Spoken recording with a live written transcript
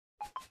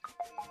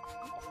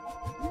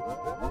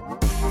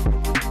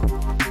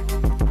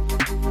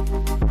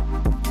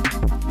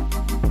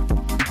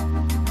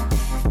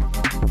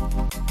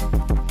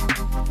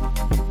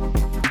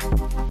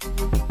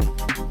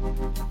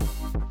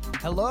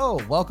Hello,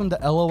 welcome to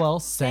LOL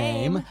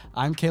Same. Same.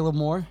 I'm Caleb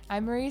Moore,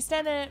 I'm Marie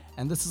Stennett.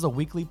 and this is a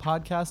weekly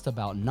podcast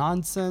about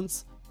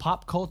nonsense,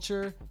 pop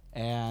culture,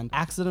 and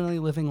accidentally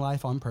living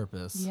life on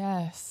purpose.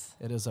 Yes.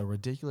 It is a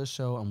ridiculous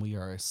show, and we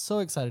are so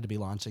excited to be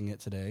launching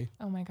it today.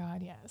 Oh my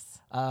God, yes.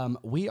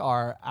 We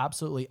are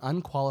absolutely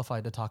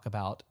unqualified to talk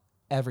about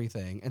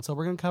everything, and so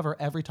we're going to cover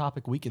every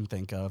topic we can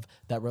think of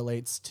that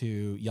relates to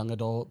young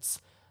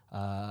adults,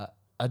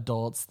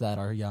 adults that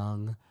are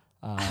young,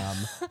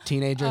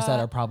 teenagers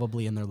that are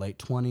probably in their late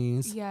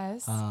 20s.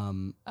 Yes.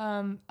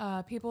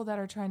 People that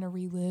are trying to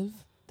relive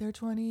their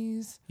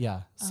 20s,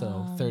 Yeah,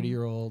 so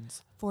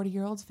 30-year-olds.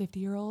 40-year-olds,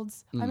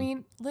 50-year-olds. I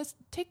mean,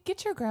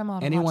 get your grandma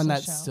to Anyone watch that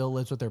this show. still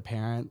lives with their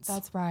parents.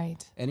 That's right.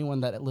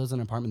 Anyone that lives in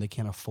an apartment they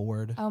can't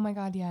afford. Oh my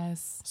God,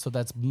 yes. So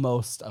that's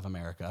most of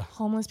America.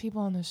 Homeless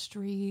people on the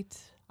street.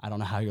 I don't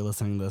know how you're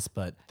listening to this,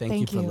 but thank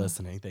you for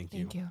listening. Thank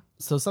you. Thank you.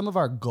 So some of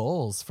our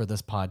goals for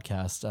this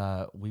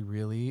podcast, we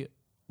really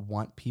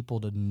want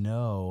people to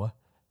know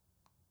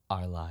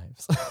our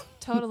lives.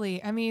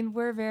 Totally. I mean,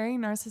 we're very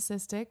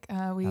narcissistic.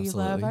 We love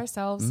Absolutely.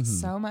 ourselves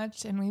so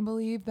much, and we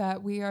believe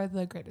that we are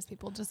the greatest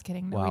people. Just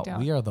kidding. No, we Wow, don't.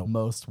 we are the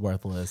most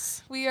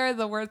worthless. We are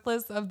the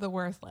worthless of the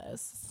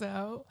worthless.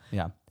 So,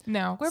 Yeah.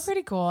 no, we're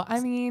pretty cool. I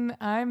mean,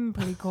 I'm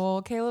pretty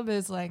cool. Caleb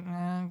is like,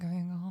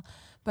 okay, cool.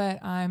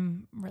 But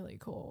I'm really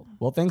cool.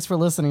 Well, thanks for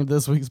listening to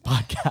this week's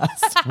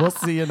podcast. We'll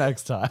see you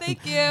next time.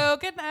 Thank you.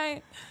 Good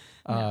night.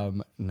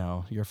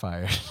 No, you're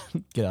fired.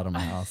 Get out of my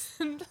house.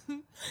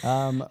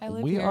 I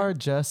live We here. are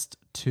just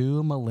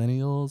two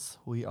millennials.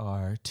 We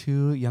are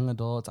two young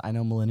adults. I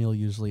know millennial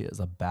usually is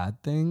a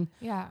bad thing.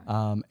 Yeah.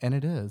 And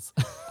it is.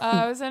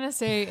 I was going to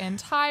say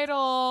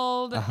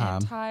entitled,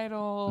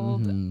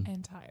 entitled, Mhm.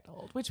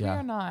 entitled, which we Yeah.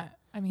 are not.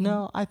 I mean,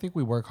 No, I think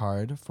we work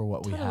hard for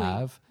what we Totally.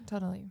 have.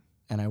 Totally.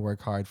 And I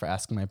work hard for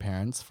asking my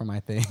parents for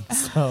my things.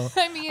 So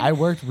I mean, I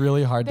worked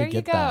really hard there to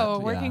you get go.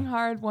 that. Working yeah.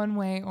 hard one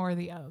way or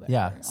the other.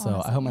 Yeah. So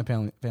I hope honestly.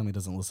 my family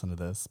doesn't listen to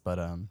this. But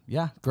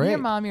yeah, great. Your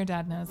mom, your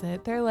dad knows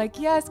it. They're like,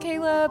 yes,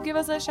 Caleb, give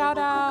us a shout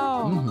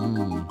out.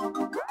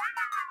 Mhm.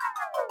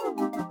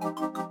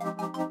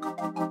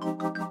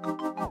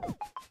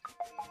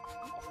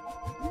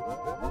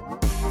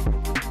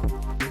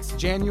 It's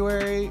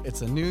January.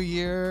 It's a new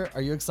year.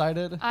 Are you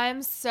excited?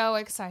 I'm so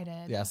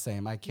excited. Yeah,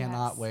 same. I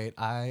cannot Yes. wait.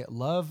 I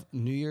love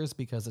New Year's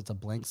because it's a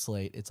blank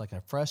slate. It's like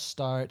a fresh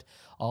start.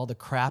 All the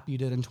crap you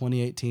did in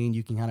 2018,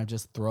 you can kind of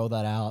just throw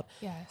that out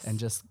Yes. and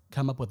just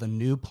come up with a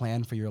new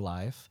plan for your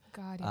life.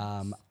 God,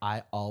 yes.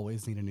 I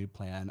always need a new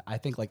plan. I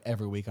think like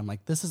every week I'm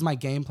like, this is my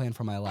game plan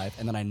for my life,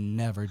 and then I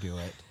never do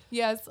it.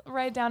 Yes,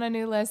 write down a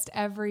new list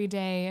every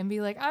day and be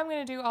like, I'm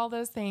going to do all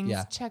those things.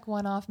 Yeah. Check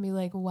one off and be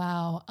like,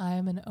 wow,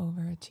 I'm an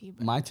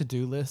overachiever. My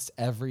to-do list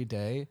every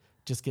day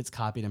just gets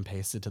copied and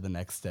pasted to the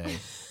next day.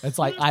 It's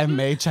like I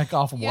may check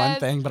off one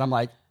Yes. thing, but I'm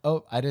like,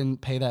 oh, I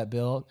didn't pay that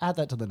bill. Add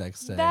that to the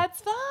next day.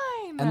 That's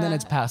fine. And then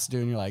it's past due,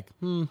 and you're like,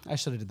 I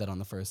should have did that on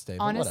the first day.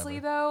 But Honestly,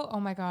 whatever. though, oh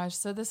my gosh.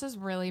 So this is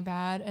really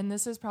bad. And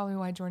this is probably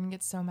why Jordan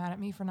gets so mad at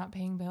me for not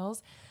paying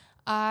bills.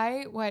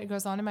 What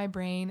goes on in my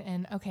brain,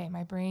 and okay,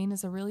 my brain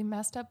is a really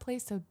messed up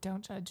place, so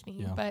don't judge me.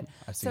 Yeah, but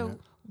I've seen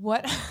it.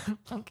 what,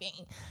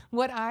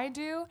 what I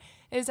do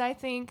is I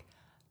think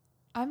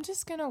I'm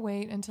just going to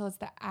wait until it's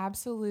the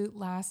absolute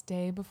last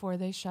day before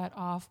they shut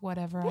off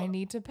whatever I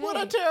need to pay.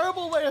 What a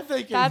terrible way of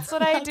thinking. That's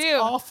what I do.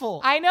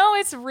 Awful. I know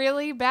it's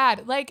really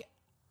bad. Like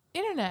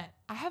internet,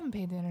 I haven't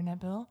paid the internet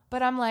bill,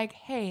 but I'm like,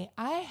 hey,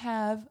 I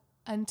have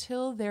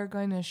until they're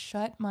going to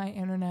shut my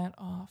internet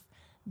off.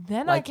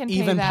 Then I like can pay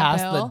even that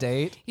past bill. the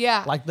date.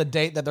 Yeah. Like the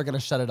date that they're going to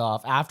shut it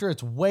off. After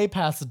it's way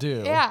past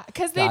due. Yeah,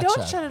 because they don't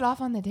Gotcha. shut it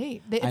off on the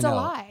date. It's a know.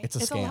 lie. It's a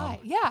scam. lie.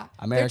 Yeah.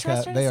 America, They're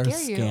just trying they to are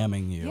scare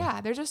scamming you. Yeah,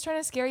 they're just trying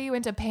to scare you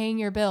into paying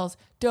your bills.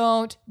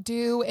 Don't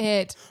do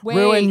it. Wait.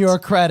 Ruin your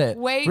credit.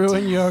 Wait.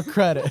 Ruin your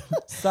credit.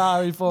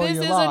 Sorry for This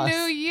your is loss. a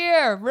new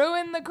year.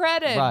 Ruin the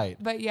credit. Right.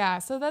 But yeah,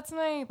 so that's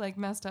my like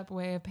messed up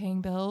way of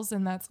paying bills,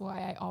 and that's why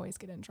I always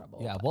get in trouble.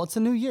 Yeah, well, it's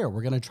a new year.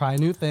 We're going to try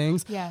new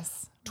things.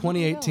 Yes.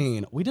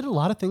 2018. We did a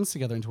lot of things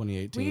together in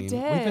 2018. We We've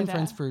been did.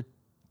 friends for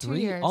 2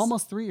 years.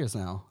 almost 3 years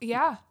now.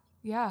 Yeah.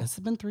 Yeah. Has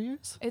it been 3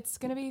 years? It's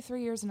going to be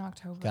 3 years in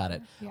October. Got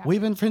it. Yeah.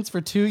 We've been friends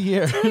for 2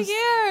 years. 2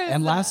 years.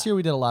 And last year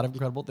we did a lot of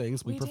incredible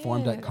things. We We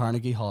performed at did.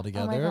 Carnegie Hall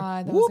together.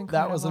 God, that was Whoop,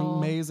 that was incredible.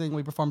 amazing.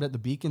 We performed at the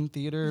Beacon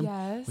Theater.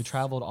 Yes. We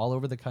traveled all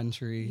over the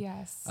country.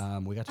 Yes.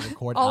 We got to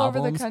record All albums.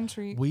 over the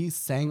country. We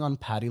sang on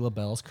Patti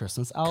LaBelle's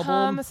Christmas album.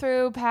 Come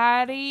through,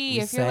 Patty. We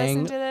If you're listening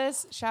sang- to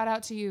this, shout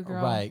out to you,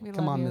 girl. Right. We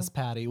Come love on, you. Miss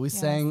Patty. We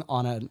sang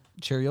on a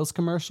Cheerios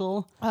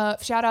commercial.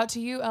 Shout out to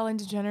you, Ellen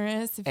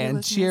DeGeneres. If you're And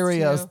listening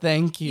Cheerios, too.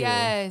 thank you.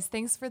 Yes.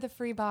 Thanks for the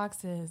free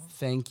boxes.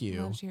 Thank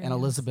you. Love Cheerios. And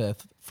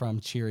Elizabeth from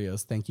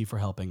Cheerios, thank you for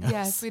helping us.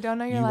 Yes, we don't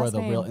know your You were last the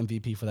real name.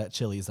 MVP for that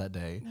Chili's that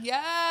day.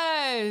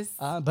 Yes.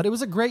 But it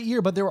was a great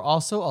year, but there were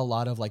also a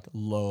lot of like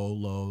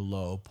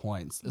low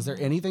points. Is there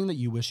Mm-hmm. anything that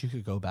you wish you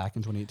could go back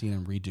in 2018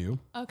 and redo?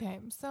 Okay,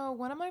 so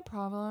one of my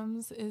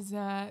problems is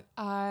that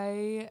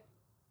I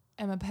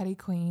am a petty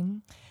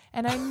queen.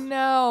 And I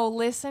know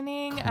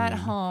listening at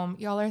home,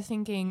 y'all are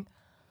thinking,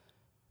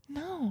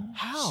 No.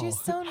 How? She's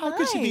so How nice.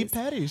 could she be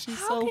petty? She's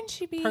How so can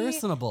she be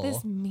personable.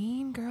 this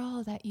mean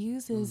girl that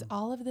uses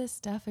all of this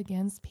stuff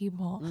against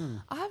people?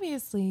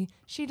 Obviously,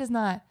 she does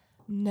not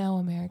know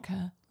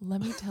America.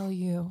 Let me tell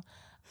you,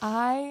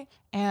 I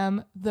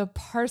am the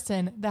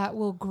person that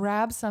will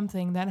grab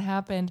something that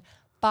happened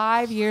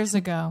 5 years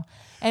ago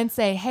and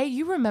say, hey,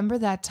 you remember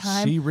that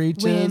time She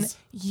reaches. when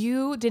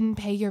you didn't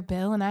pay your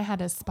bill and I had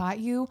to spot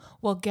you?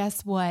 Well,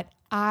 guess what?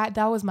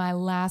 That was my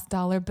last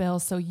dollar bill,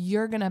 so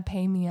you're going to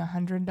pay me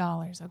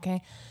 $100,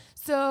 okay?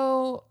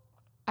 So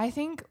I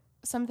think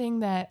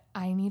something that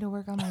I need to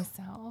work on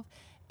myself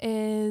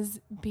is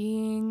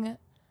being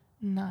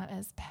not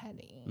as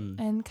petty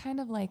and kind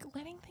of like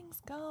letting things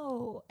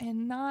go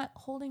and not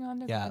holding on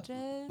to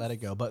grudges. Let it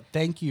go. But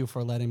thank you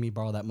for letting me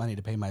borrow that money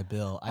to pay my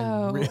bill. I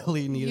Oh,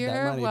 really needed that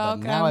you're money, welcome,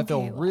 but now I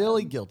feel Caleb.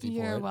 really guilty for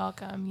You're it.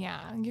 welcome. Yeah,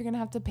 you're going to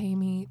have to pay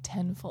me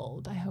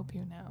tenfold. I hope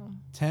you know.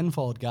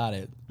 Tenfold, got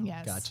it.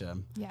 Yes. Gotcha.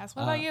 Yes.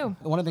 What about you?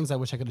 One of the things I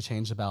wish I could have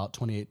changed about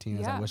 2018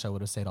 is I Yeah. wish I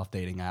would have stayed off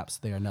dating apps.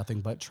 They are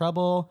nothing but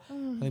trouble,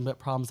 nothing but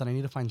problems, and I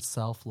need to find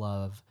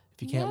self-love.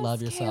 If you can't Yes,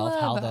 love yourself,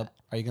 how Caleb.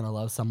 are you going to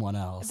love someone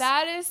else?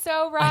 That is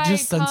so right. I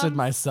just censored Come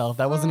myself.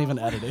 That wasn't even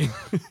editing.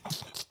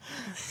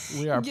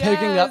 We are Yes,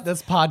 picking up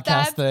this podcast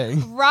That's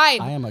thing.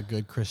 right. I am a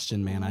good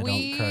Christian man. I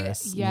We- don't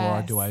curse, nor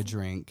yes. do I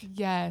drink.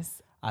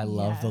 Yes. I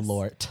love the Yes.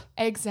 Lord.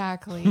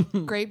 Exactly.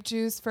 Grape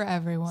juice for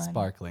everyone.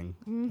 Sparkling.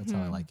 That's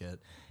how I like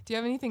it. Do you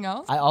have anything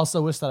else? I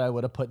also wish that I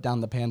would have put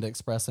down the Panda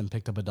Express and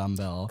picked up a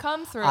dumbbell.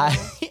 Come through. I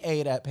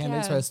ate at Panda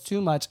Yes. Express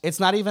too much.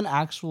 It's not even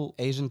actual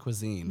Asian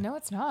cuisine. No,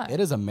 it's not. It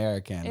is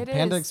American. It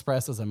Panda is.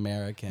 Express is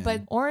American.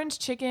 But orange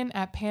chicken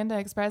at Panda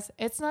Express,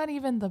 it's not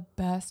even the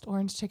best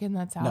orange chicken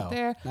that's out No,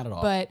 there. not at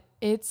all. But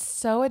it's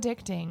so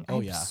addicting. Oh,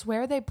 I yeah.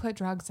 swear they put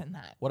drugs in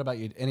that. What about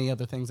you? Any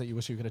other things that you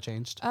wish you could have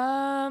changed?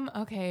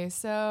 Okay,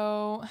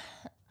 so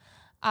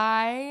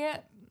I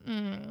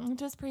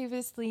just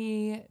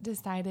previously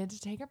decided to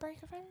take a break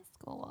from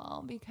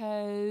school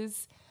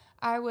because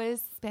I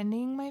was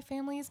spending my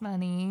family's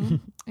money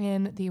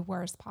in the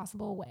worst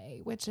possible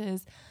way, which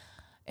is,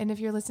 and if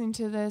you're listening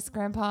to this,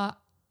 Grandpa,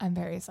 I'm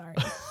very sorry,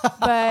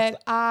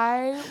 but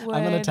I would.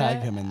 I'm going to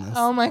tag him in this.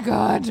 Oh my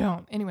God,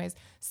 don't. Anyways,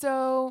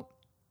 so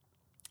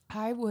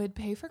I would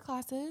pay for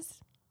classes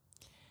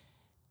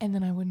and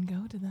then I wouldn't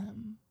go to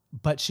them.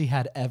 But she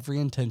had every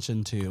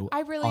intention to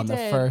I really on the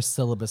did. first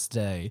syllabus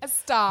day.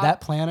 Stop. That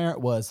planner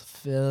was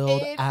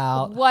filled It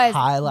out, was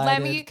highlighted,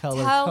 let me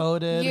color tell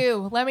coded.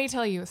 Let me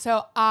tell you.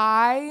 So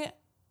I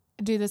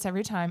do this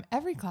every time.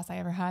 Every class I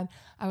ever had,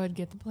 I would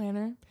get the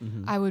planner.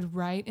 I would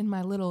write in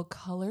my little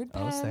colored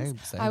Oh,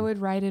 pens. same. I would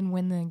write in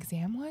when the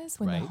exam was,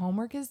 when the Right.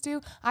 homework is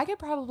due. I could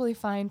probably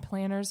find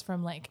planners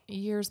from like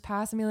years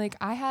past and be like,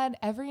 I had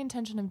every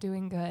intention of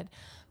doing good,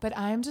 but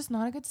I'm just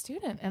not a good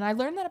student. And I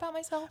learned that about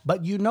myself.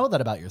 But you know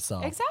that about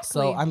yourself. Exactly.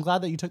 So I'm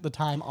glad that you took the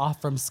time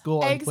off from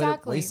school and quit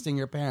Exactly. wasting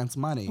your parents'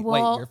 money.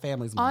 Well, your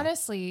family's money.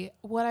 Honestly,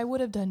 what I would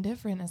have done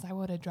different is I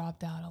would have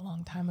dropped out a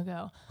long time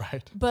ago.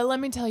 Right. But let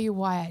me tell you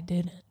why I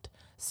didn't.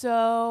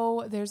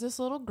 So there's this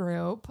little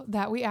group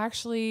that we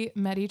actually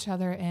met each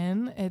other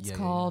in. It's Yeah.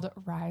 called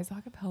Rise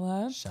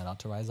Acapella. Shout out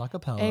to Rise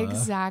Acapella.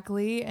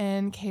 Exactly.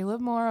 And Caleb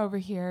Moore over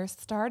here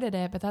started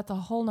it, but that's a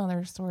whole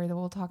nother story that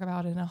we'll talk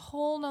about in a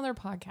whole nother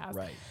podcast.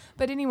 Right.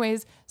 But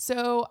anyways,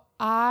 so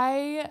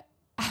I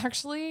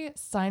actually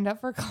signed up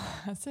for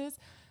classes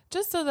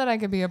just so that I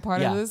could be a part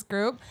Yeah. of this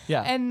group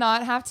Yeah. and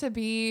not have to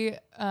be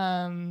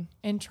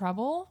in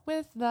trouble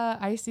with the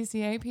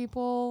ICCA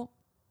people.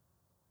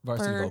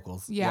 Varsity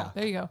vocals. Yeah,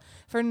 there you go.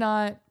 For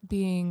not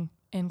being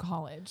in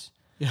college.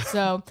 Yeah.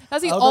 So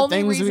that's the Other only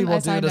things reason we will I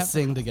do signed to up.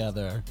 sing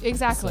together.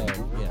 Exactly.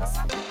 So, yes.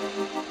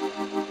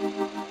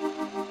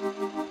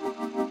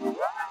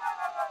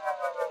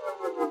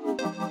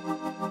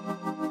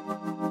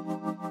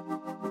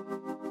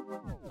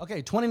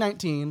 Okay,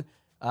 2019.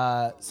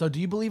 So do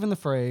you believe in the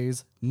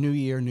phrase "New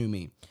Year, New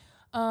Me"?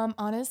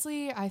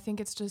 Honestly, I think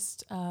it's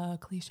just a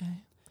cliche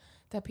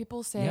that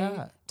people say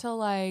Yeah. to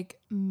like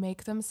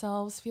make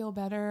themselves feel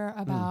better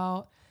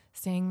about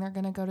saying they're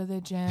gonna go to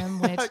the gym.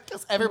 Which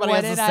 'Cause everybody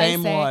what has the did I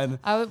same say? one.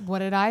 What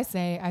did I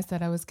say? I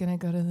said I was gonna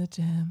go to the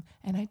gym,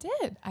 and I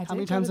did. How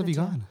many times have you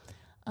gone?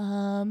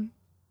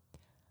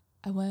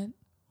 I went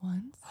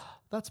once.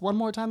 That's one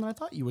more time than I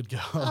thought you would go.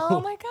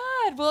 Oh my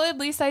God. Well, at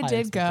least I High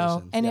did go.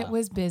 expectations, And yeah. it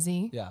was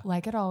busy. Yeah.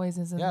 Like it always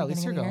is. In Yeah, the at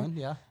least you're beginning of the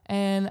year. going. Yeah.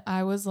 And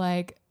I was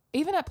like,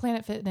 even at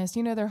Planet Fitness,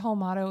 you know, their whole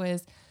motto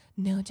is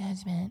no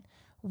judgment.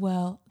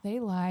 Well, they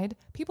lied.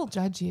 People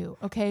judge you,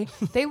 okay?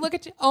 They look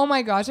at you. Oh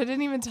my gosh, I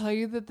didn't even tell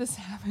you that this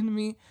happened to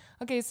me.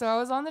 Okay, so I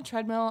was on the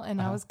treadmill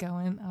and I was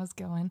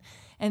going.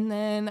 And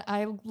then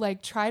I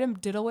like try to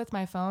diddle with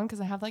my phone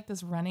because I have like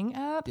this running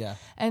app. Yeah.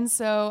 And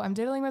so I'm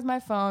diddling with my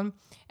phone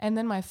and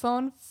then my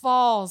phone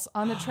falls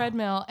on the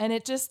treadmill and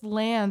it just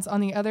lands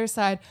on the other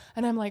side.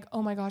 And I'm like,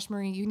 oh my gosh,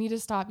 Marie, you need to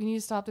stop. You need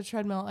to stop the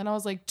treadmill. And I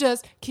was like,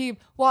 just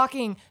keep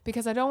walking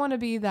because I don't want to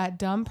be that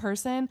dumb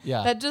person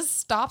Yeah. that just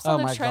stops Oh on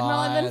the my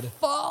treadmill and then God.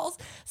 falls.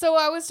 So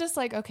I was just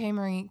like, okay,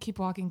 Marie, keep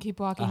walking.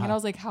 Uh-huh. And I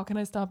was like, how can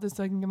I stop this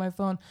so I can get my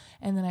phone?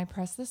 And then I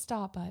pressed the stop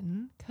stop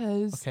button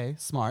because Okay,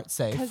 smart,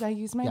 safe. I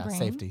use my brain.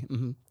 Safety.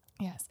 Hmm.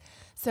 Yes.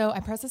 So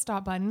I pressed the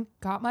stop button,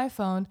 got my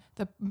phone.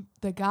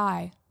 The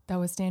guy that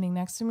was standing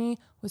next to me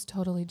was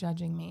totally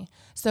judging me.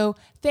 So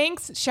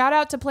thanks. Shout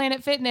out to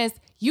Planet Fitness.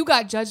 You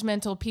got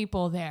judgmental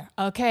people there.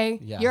 Okay.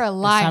 Yeah. You're a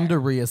liar. It's time to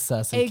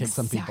reassess and kick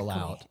some people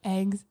out.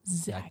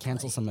 Exactly. Yeah,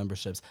 cancel some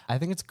memberships. I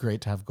think it's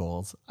great to have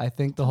goals. I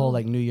think the whole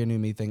like new year, new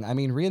me thing. I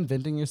mean,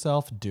 reinventing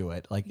yourself, do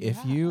it. Like if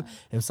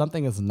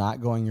something is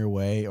not going your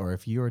way, or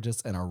if you are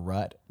just in a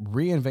rut,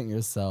 reinvent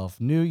yourself.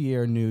 New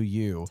year, new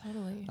you.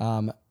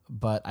 Totally.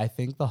 But I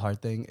think the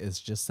hard thing is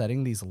just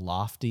setting these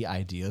lofty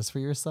ideas for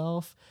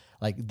yourself,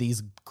 like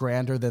these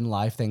grander than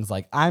life things,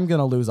 like I'm going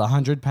to lose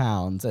 100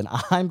 pounds and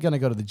I'm going to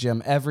go to the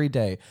gym every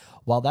day.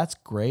 While that's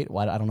great,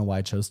 I don't know why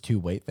I chose 2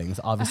 weight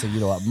things. Obviously, you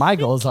know what my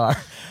goals are.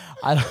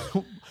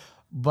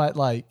 But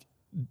like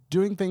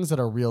doing things that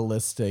are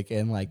realistic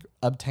and like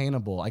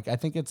obtainable. Like I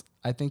think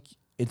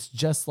it's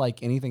just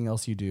like anything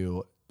else you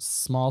do.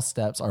 Small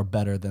steps are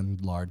better than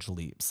large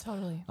leaps.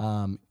 Totally.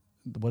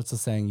 What's the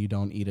saying? You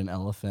don't eat an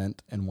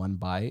elephant in one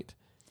bite.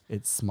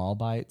 It's small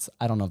bites.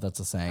 I don't know if that's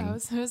a saying. I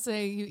was going to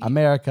say you eat.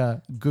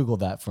 America, Google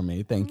that for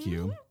me. Thank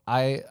you.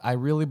 I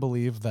really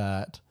believe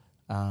that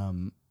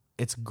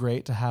it's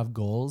great to have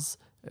goals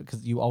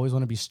because you always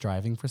want to be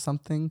striving for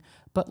something.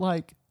 But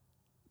like,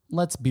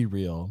 let's be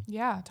real.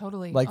 Yeah,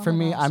 totally. Like for my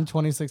me, gosh. I'm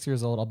 26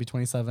 years old. I'll be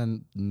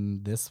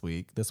 27 this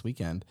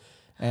weekend.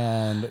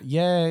 And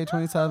yay,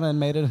 27,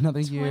 made it another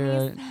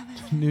year.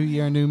 New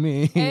year, new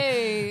me.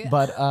 Hey.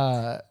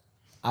 But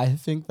I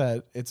think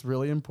that it's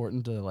really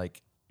important to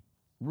like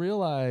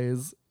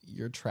realize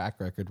your track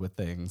record with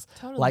things.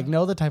 Totally. Like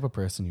know the type of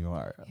person you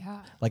are.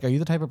 Yeah. Like, are you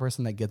the type of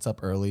person that gets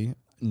up early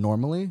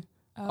normally?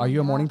 Are you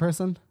a morning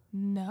person?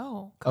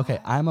 No. Okay,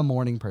 I'm a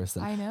morning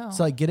person. I know.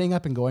 So like getting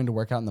up and going to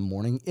work out in the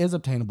morning is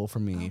obtainable for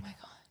me. Oh my God.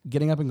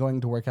 Getting up and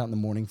going to work out in the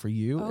morning for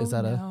you, is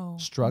that a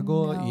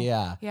struggle? No.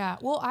 Yeah. Yeah.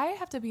 Well, I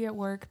have to be at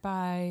work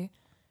by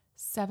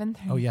 7:30.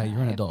 Oh yeah,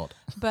 you're an adult.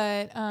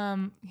 But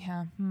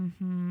yeah.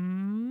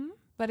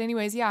 But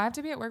anyways, yeah, I have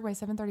to be at work by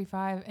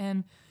 7:35,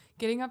 and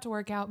getting up to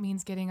work out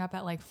means getting up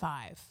at like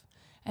 5.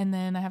 And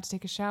then I have to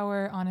take a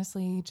shower,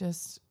 honestly,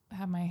 just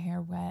have my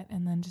hair wet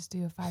and then just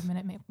do a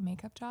 5-minute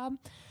makeup job.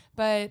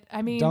 But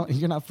I mean,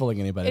 You're not fooling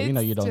anybody. We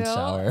know you don't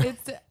shower.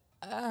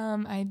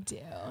 I do.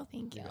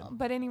 Thank you.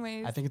 But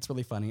anyways, I think it's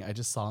really funny. I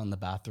just saw in the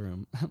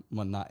bathroom,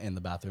 well, not in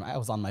the bathroom. I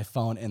was on my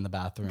phone in the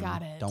bathroom.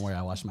 Got it. Don't worry,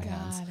 I washed my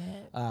hands.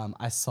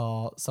 I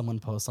saw someone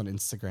post on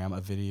Instagram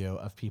a video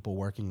of people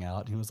working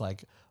out. He was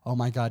like, "Oh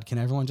my God, can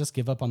everyone just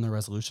give up on their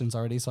resolutions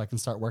already so I can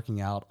start working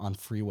out on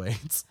free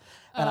weights?"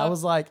 And I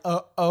was like,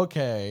 "Oh,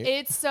 okay."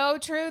 It's so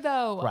true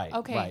though. Right.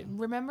 Okay. Right.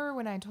 Remember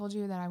when I told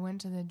you that I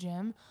went to the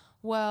gym?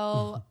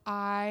 Well,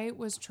 I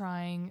was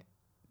trying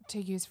to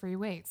use free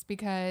weights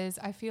because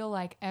I feel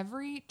like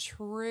every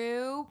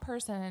true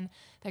person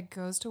that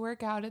goes to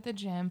work out at the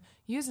gym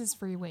uses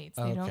free weights.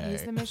 They don't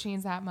use the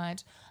machines that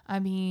much. I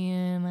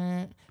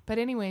mean, but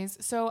anyways,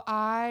 so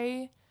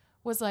I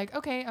was like,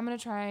 okay, I'm going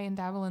to try and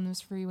dabble in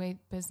this free weight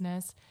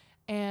business.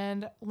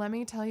 And let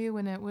me tell you,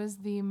 when it was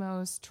the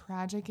most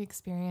tragic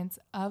experience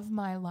of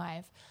my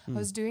life, I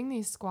was doing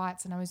these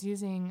squats and I was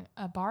using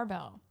a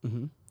barbell.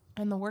 Mm-hmm.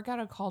 And the workout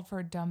had called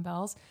for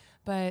dumbbells,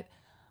 but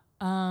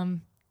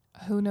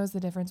who knows the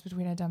difference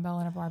between a dumbbell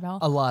and a barbell?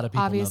 A lot of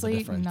people Obviously, know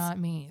the difference. not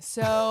me.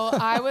 So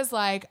I was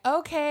like,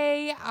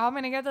 okay, I'm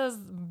going to get this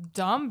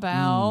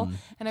dumbbell.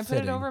 And I put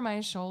fitting. it over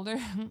my shoulder.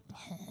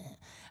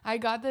 I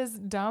got this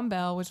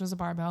dumbbell, which was a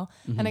barbell,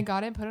 and I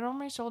got it, put it on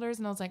my shoulders,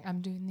 and I was like,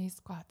 I'm doing these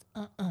squats.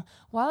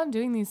 While I'm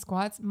doing these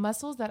squats,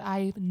 muscles that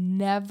I've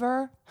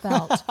never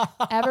felt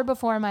ever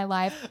before in my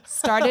life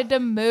started to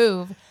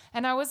move.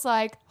 And I was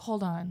like,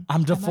 hold on.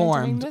 I'm deformed.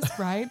 Am I doing this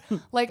right?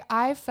 Like,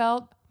 I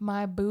felt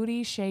my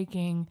booty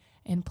shaking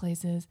in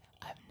places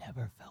I've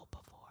never felt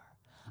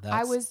before.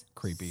 I was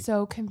creepy.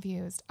 so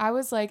confused. I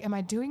was like, am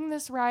I doing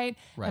this right?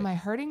 Am I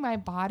hurting my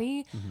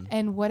body?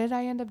 And what did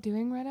I end up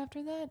doing right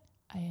after that?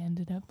 I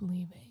ended up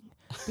leaving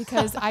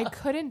because I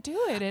couldn't do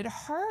it. It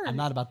hurt. I'm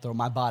not about to throw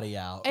my body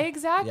out.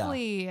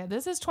 Exactly. Yeah.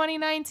 This is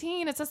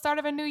 2019. It's the start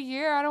of a new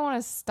year. I don't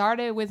want to start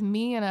it with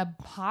me in a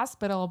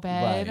hospital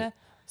bed. Right.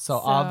 So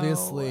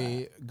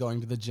obviously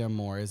going to the gym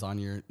more is on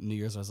your New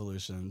Year's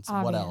resolutions.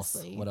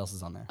 Obviously. What else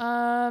is on there?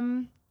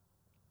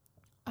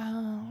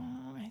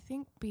 I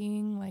think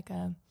being like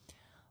a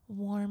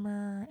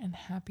warmer and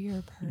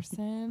happier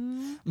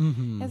person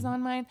is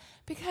on mine,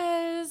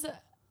 because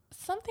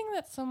something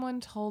that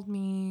someone told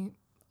me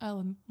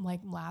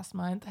like last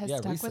month has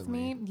stuck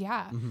recently. with me.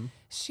 Yeah.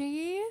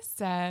 She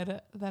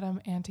said that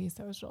I'm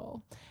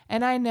antisocial.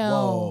 And I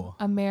know,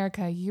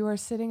 America, you are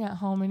sitting at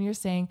home and you're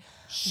saying,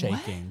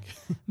 shaking.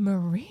 "What?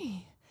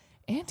 Marie,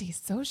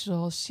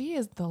 antisocial. She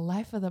is the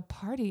life of the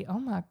party. Oh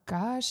my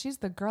gosh, she's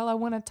the girl I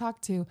want to talk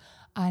to."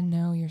 I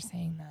know you're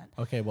saying that.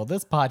 Okay, well,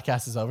 this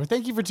podcast is over.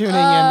 Thank you for tuning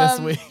in this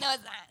week. No,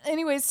 it's not.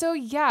 Anyway, so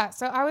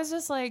I was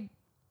just like,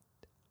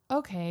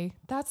 okay,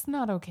 that's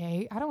not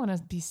okay. I don't want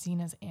to be seen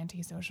as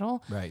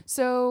antisocial. Right.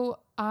 So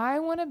I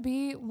want to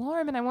be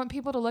warm and I want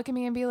people to look at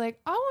me and be like,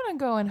 I want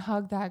to go and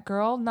hug that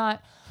girl,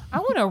 not I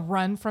want to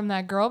run from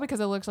that girl because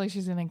it looks like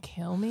she's going to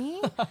kill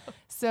me.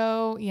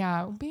 So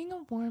yeah, being a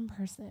warm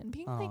person,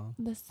 being like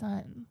the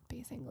sun,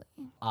 basically.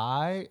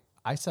 I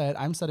said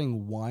I'm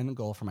setting one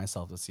goal for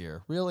myself this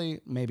year. Really,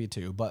 maybe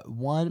two, but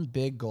one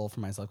big goal for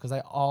myself because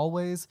I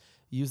always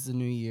use the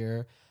new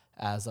year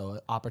as an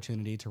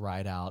opportunity to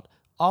write out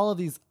all of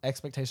these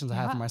expectations I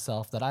have for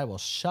myself that I will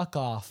shuck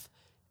off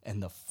in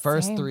the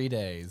first Same. 3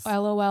 days.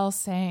 LOL,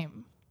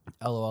 same.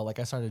 LOL, like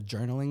I started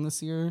journaling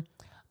this year.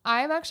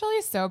 I'm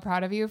actually so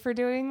proud of you for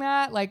doing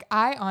that. Like,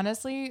 I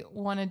honestly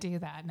want to do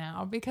that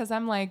now because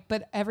I'm like,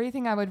 but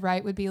everything I would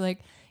write would be like,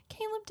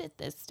 Caleb did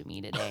this to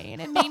me today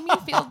and it made me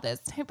feel this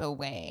type of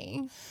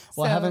way.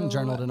 Well, I haven't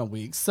journaled in a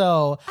week,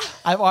 so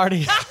I've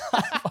already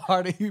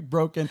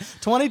broken.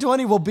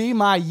 2020 will be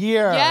my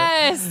year.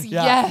 Yes,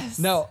 yes.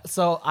 No,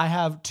 so I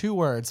have 2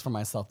 words for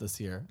myself this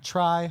year.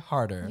 Try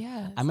harder.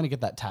 Yes. I'm going to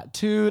get that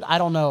tattooed. I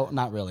don't know.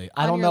 Not really.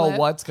 I On don't your know lip?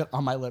 what's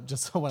on my lip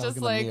just so when I Just look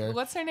in like, the mirror.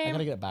 what's her name? I got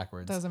to get it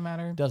backwards. Doesn't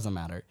matter. Doesn't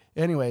matter.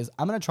 Anyways,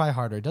 I'm going to try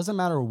harder. It doesn't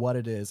matter what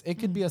it is. It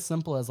could be as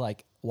simple as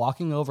like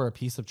walking over a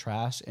piece of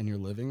trash in your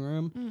living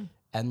room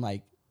and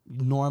like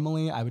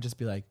normally I would just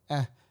be like,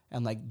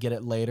 and like get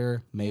it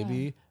later, maybe.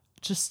 Yeah.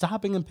 Just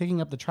stopping and picking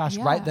up the trash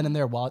Yeah. right then and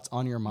there while it's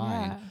on your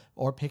mind. Yeah.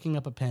 Or picking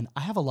up a pen.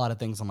 I have a lot of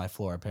things on my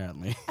floor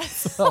apparently.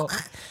 So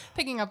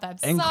Picking up that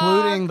sock,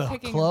 including the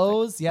picking up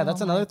clothes. the- Yeah, Oh that's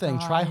my another thing.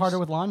 Try gosh. harder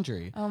with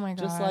laundry. Oh my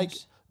Just like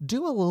gosh.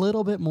 do a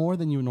little bit more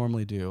than you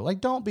normally do.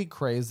 Like don't be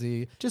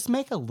crazy. Just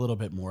make a little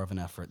bit more of an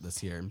effort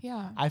this year.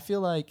 Yeah. I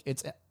feel like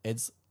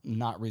it's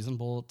not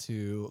reasonable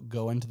to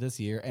go into this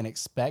year and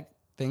expect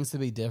things to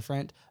be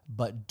different,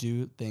 but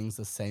do things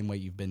the same way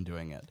you've been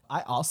doing it.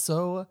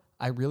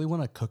 I really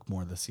want to cook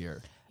more this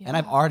year. And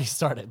I've already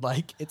started.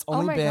 Like it's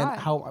only my been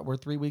God. we're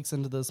 3 weeks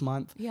into this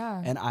month.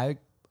 Yeah. And I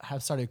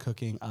have started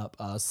cooking up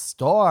a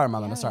storm.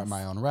 I'm going to start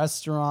my own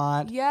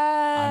restaurant.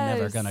 Yes. I'm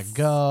never going to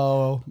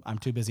go. I'm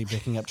too busy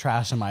picking up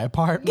trash in my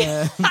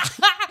apartment.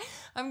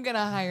 I'm going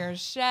to hire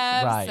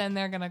chefs Right. and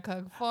they're going to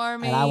cook for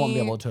me. And I won't be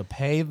able to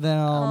pay them.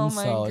 Oh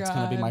my So it's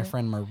going to be my God.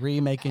 friend Marie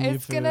making you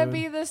It's food. going to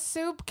be the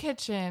soup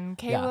kitchen.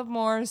 Caleb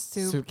Moore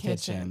soup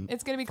kitchen.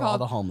 It's going to be for all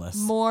called the homeless.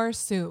 More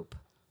Soup.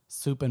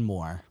 Soup and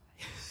more.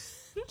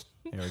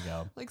 Here we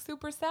go. Like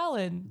super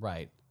salad.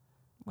 Right.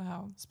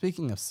 Wow.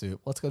 Speaking of soup,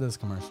 let's go to this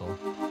commercial.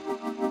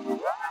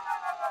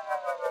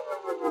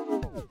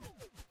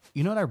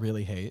 You know what I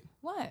really hate?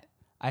 What?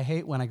 I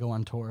hate when I go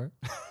on tour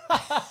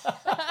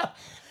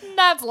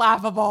That's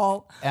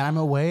laughable. and I'm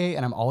away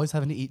and I'm always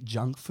having to eat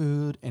junk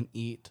food and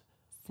eat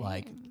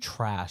like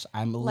trash.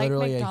 I'm Like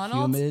literally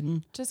McDonald's? a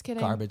human Just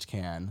kidding. garbage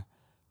can.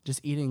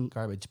 Just eating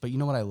garbage. But you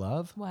know what I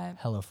love? What?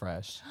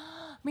 HelloFresh.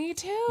 Me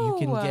too. You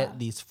can get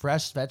these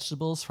fresh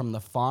vegetables from the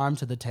farm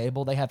to the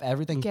table. They have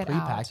everything Get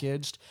out.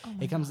 prepackaged.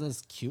 It comes in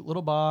this cute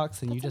little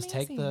box, and you That's just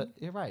take amazing.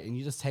 you're right, and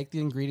you just take the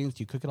ingredients,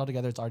 you cook it all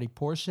together. It's already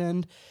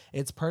portioned.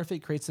 It's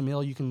perfect. Creates a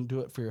meal. You can do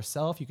it for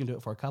yourself. You can do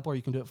it for a couple, or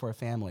you can do it for a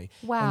family.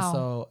 Wow. And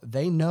so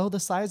they know the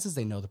sizes.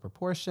 They know the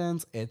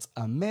proportions. It's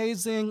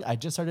amazing. I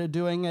just started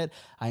doing it.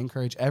 I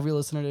encourage every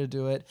listener to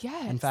do it.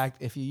 Yes. In fact,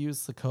 if you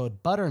use the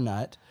code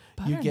Butternut,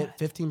 you get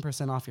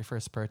 15% off your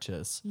first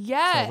purchase.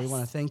 Yes. So we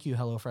want to thank you,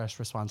 HelloFresh,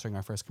 for sponsoring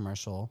our first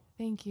commercial.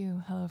 Thank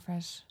you,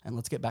 HelloFresh. And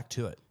let's get back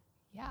to it.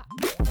 Yeah.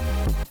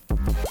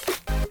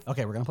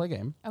 Okay, we're going to play a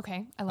game.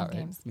 Okay. I love All right,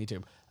 games. Me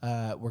too.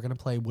 We're going to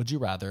play Would You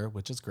Rather,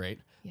 which is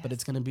great, but Yes.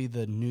 it's going to be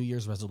the New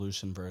Year's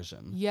resolution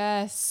version.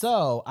 Yes.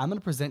 So I'm going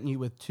to present you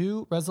with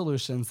 2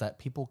 resolutions that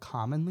people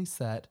commonly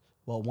set.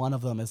 Well, one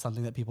of them is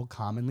something that people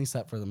commonly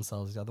set for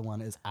themselves. The other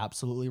one is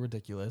absolutely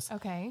ridiculous.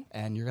 Okay.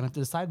 And you're going to have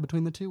to decide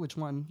between the 2 which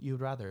one you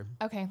would rather.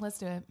 Okay. Let's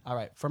do it. All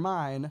right. For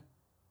mine,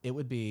 it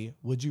would be,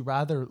 would you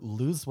rather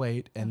lose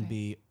weight and Okay.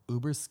 be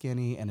uber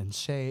skinny and in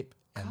shape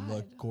and God.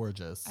 look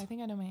gorgeous, I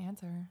think I know my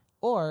answer.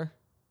 or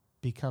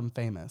become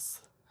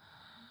famous?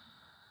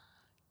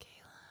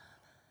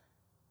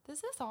 This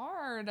is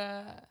hard.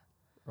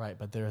 Right,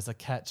 but there is a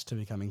catch to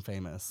becoming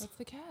famous. What's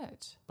the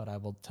catch? But I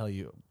will tell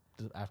you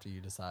after you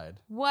decide.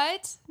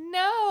 What?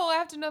 No, I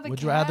have to know the Would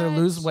catch. you rather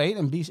lose weight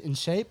and be in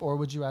shape, or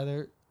would you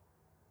rather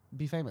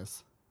be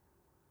famous?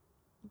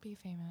 Be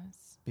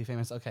famous. Be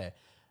famous. Okay.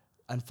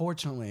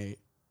 Unfortunately,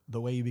 the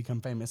way you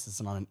become famous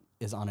is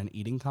on an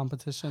eating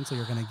competition, so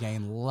you're going to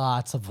gain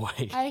lots of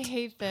weight. I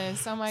hate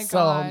this. Oh my So,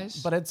 gosh.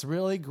 but it's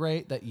really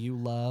great that you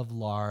love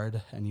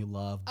lard and you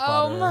love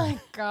Oh butter. my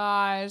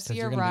gosh. 'Cause You're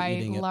you're gonna be right.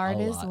 eating it Lard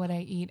a is lot. what I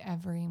eat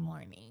every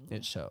morning.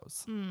 It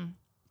shows. Mm.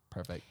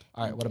 Perfect.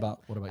 All right. What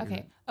about you?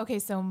 Okay. Okay.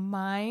 So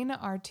mine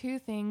are 2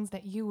 things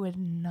that you would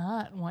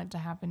not want to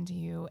happen to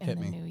you in Hit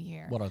the me. new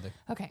year. What are they?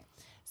 Okay.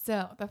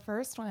 So the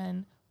first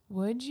one,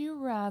 would you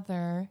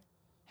rather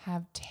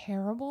have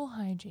terrible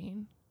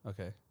hygiene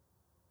Okay.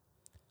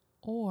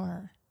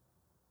 or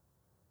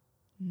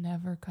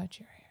never cut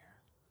your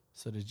hair?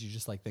 So did you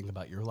just like think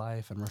about your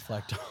life and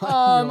reflect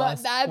on your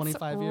last That's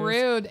 25 years?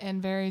 rude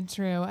and very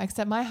true.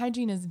 Except my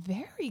hygiene is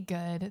very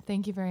good.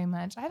 Thank you very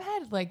much. I've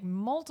had like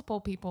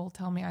multiple people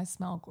tell me I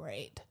smell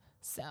great.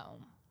 So,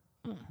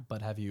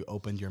 But have you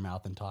opened your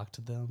mouth and talked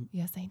to them?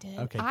 yes, I did.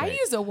 Okay, I great.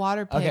 use a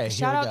water pick. Okay, here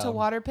Shout we out to go.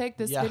 Water Pick.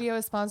 This Yeah. video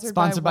is sponsored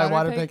By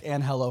Water Waterpick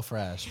and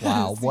HelloFresh.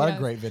 Wow, what a yes.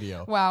 great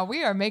video. Wow,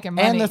 we are making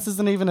money. And this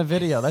isn't even a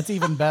video. That's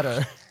even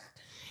better.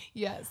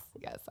 yes,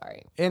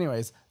 sorry.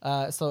 Anyways,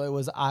 so it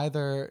was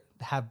either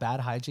have bad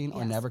hygiene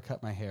or Yes. never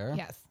cut my hair.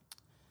 Yes.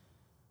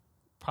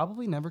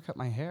 Probably never cut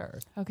my hair.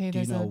 Okay, Do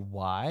you there's know a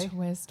why?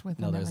 twist with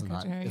No, the there's never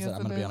not. cut your hair. Is it, Yes,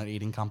 I'm going to be it on an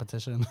eating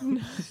competition.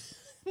 is.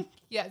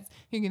 Yes,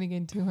 you're gonna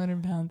gain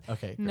 200 pounds.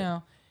 Okay, great.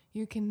 No,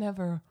 you can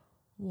never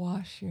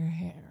wash your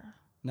hair.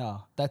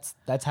 No, that's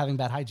having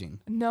bad hygiene.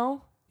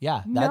 No.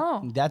 Yeah,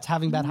 No. that's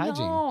having bad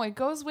hygiene. No, it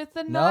goes with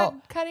the No,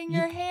 not cutting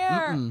your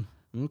hair. Mm-mm.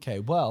 Okay,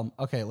 well,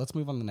 let's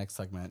move on to the next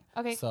segment.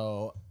 Okay.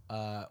 So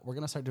we're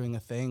going to start doing a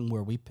thing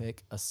where we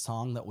pick a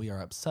song that we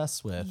are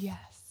obsessed with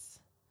Yes.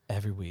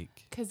 every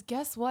week. Because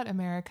guess what,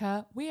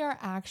 America? We are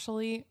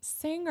actually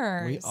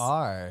singers. We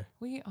are.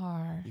 We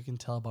are. You can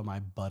tell by my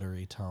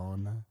buttery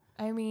tone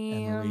I and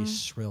mean, Marie's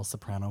shrill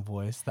soprano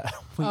voice that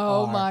we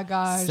Oh are my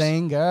gosh.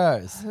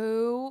 singers.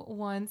 who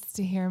wants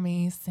to hear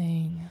me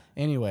sing?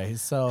 Anyway,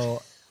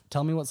 so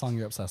tell me what song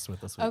you're obsessed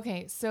with this week.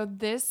 Okay, so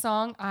this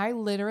song, I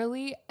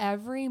literally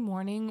every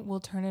morning will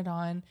turn it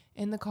on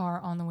in the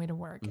car on the way to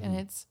work, and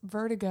it's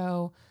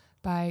Vertigo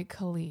by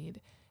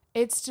Khalid.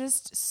 It's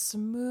just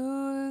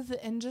smooth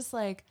and just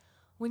like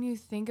when you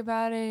think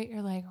about it,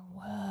 you're like,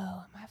 whoa,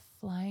 am I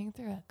flying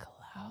through a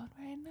cloud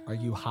right now? Are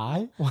you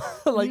high?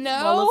 Like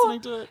No. while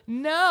listening to it?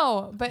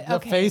 No, but The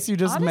okay. face you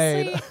just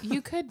honestly, made.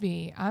 You could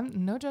be.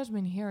 I'm no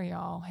judgment here,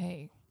 y'all.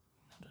 Hey.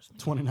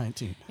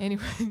 2019.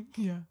 Anyway,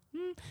 yeah.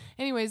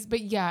 Anyways,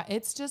 but yeah,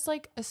 it's just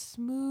like a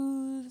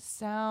smooth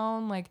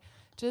sound, like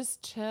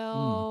just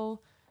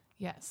chill.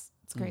 Yes,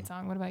 it's a great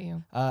song. What about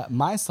you?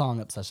 My song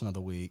obsession of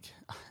the week,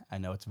 I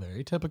know it's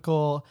very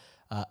typical.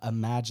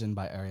 Imagine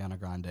by Ariana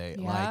Grande.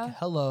 Yeah? Like,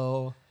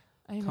 hello.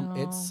 I know.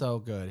 It's so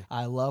good.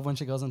 I love when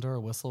she goes into her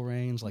whistle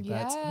range. Like,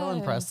 that's so Yes.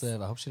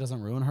 impressive. I hope she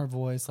doesn't ruin her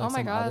voice like Oh my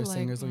some God, other like,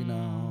 singers we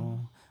know.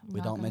 We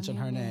not don't gonna mention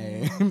her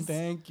name name. names.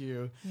 Thank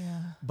you. Yeah.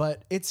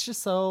 But it's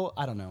just so,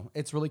 I don't know.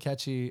 It's really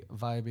catchy,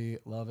 vibey.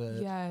 Love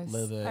it. Yes.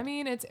 Live it. I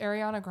mean, it's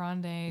Ariana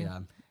Grande. Yeah.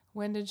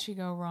 When did she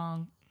go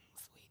wrong?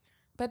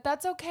 But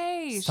that's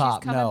okay.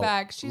 Stop. She's coming No.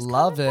 back. She's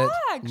Love coming it.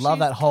 back. Love She's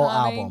that whole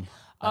coming. album.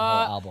 That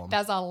whole album.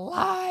 That's a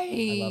lie.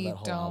 I love that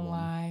whole Don't album.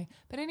 lie.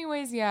 But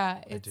anyways,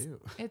 yeah, it's do.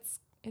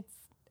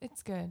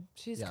 it's good.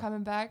 She's Yeah.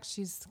 coming back.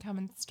 She's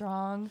coming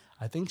strong.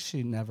 I think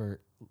she never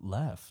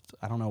left.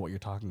 I don't know what you're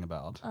talking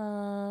about.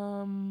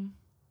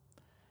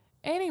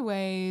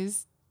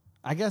 Anyways,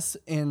 I guess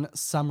in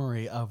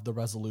summary of the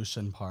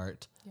resolution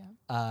part,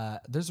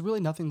 there's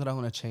really nothing that I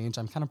want to change.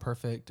 I'm kind of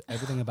perfect.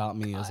 Everything about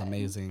me is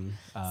amazing.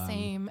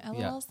 same. LOL,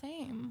 yeah.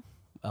 same.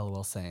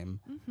 LOL, same.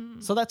 Mm-hmm.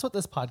 So that's what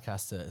this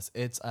podcast is.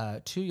 It's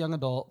two young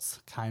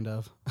adults, kind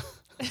of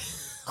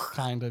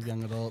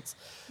young adults,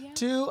 Yeah.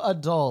 two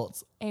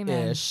adults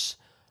Amen. ish,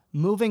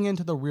 moving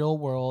into the real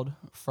world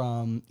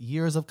from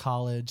years of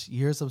college,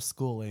 years of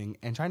schooling,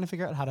 and trying to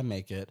figure out how to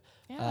make it.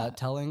 Yeah.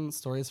 Telling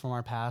stories from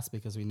our past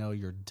because we know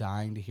you're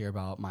dying to hear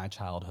about my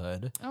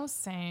childhood. Oh,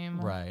 same.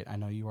 Right. I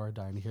know you are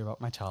dying to hear about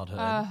my childhood.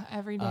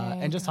 Every day.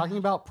 And just talking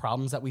about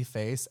problems that we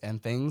face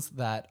and things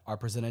that are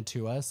presented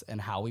to us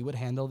and how we would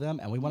handle them.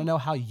 And we want to know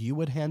how you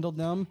would handle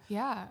them.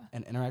 Yeah.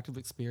 An interactive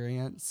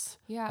experience.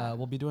 Yeah.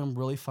 We'll be doing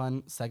really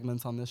fun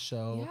segments on this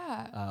show.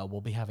 Yeah. We'll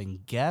be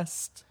having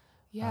guests.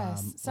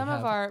 Yes. we Some of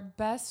have- our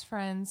best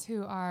friends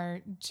who are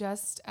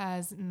just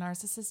as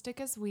narcissistic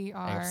as we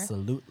are.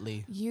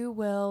 Absolutely. You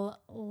will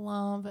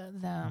love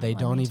them. They let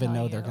don't me even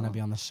tell know they're you. going to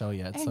be on the show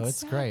yet. So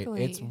it's great.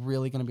 It's Exactly.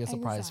 really going to be a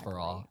surprise for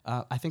all.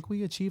 I think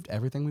we achieved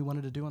everything we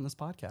wanted to do on this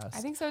podcast.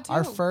 I think so, too.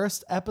 Our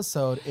first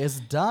episode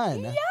is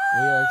done. We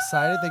are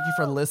excited. Thank you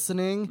for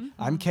listening. Mm-hmm.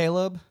 I'm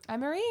Caleb.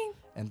 I'm Marie.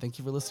 And thank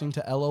you for listening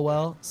to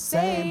LOL.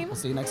 Same. Same. We'll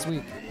see you next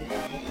week.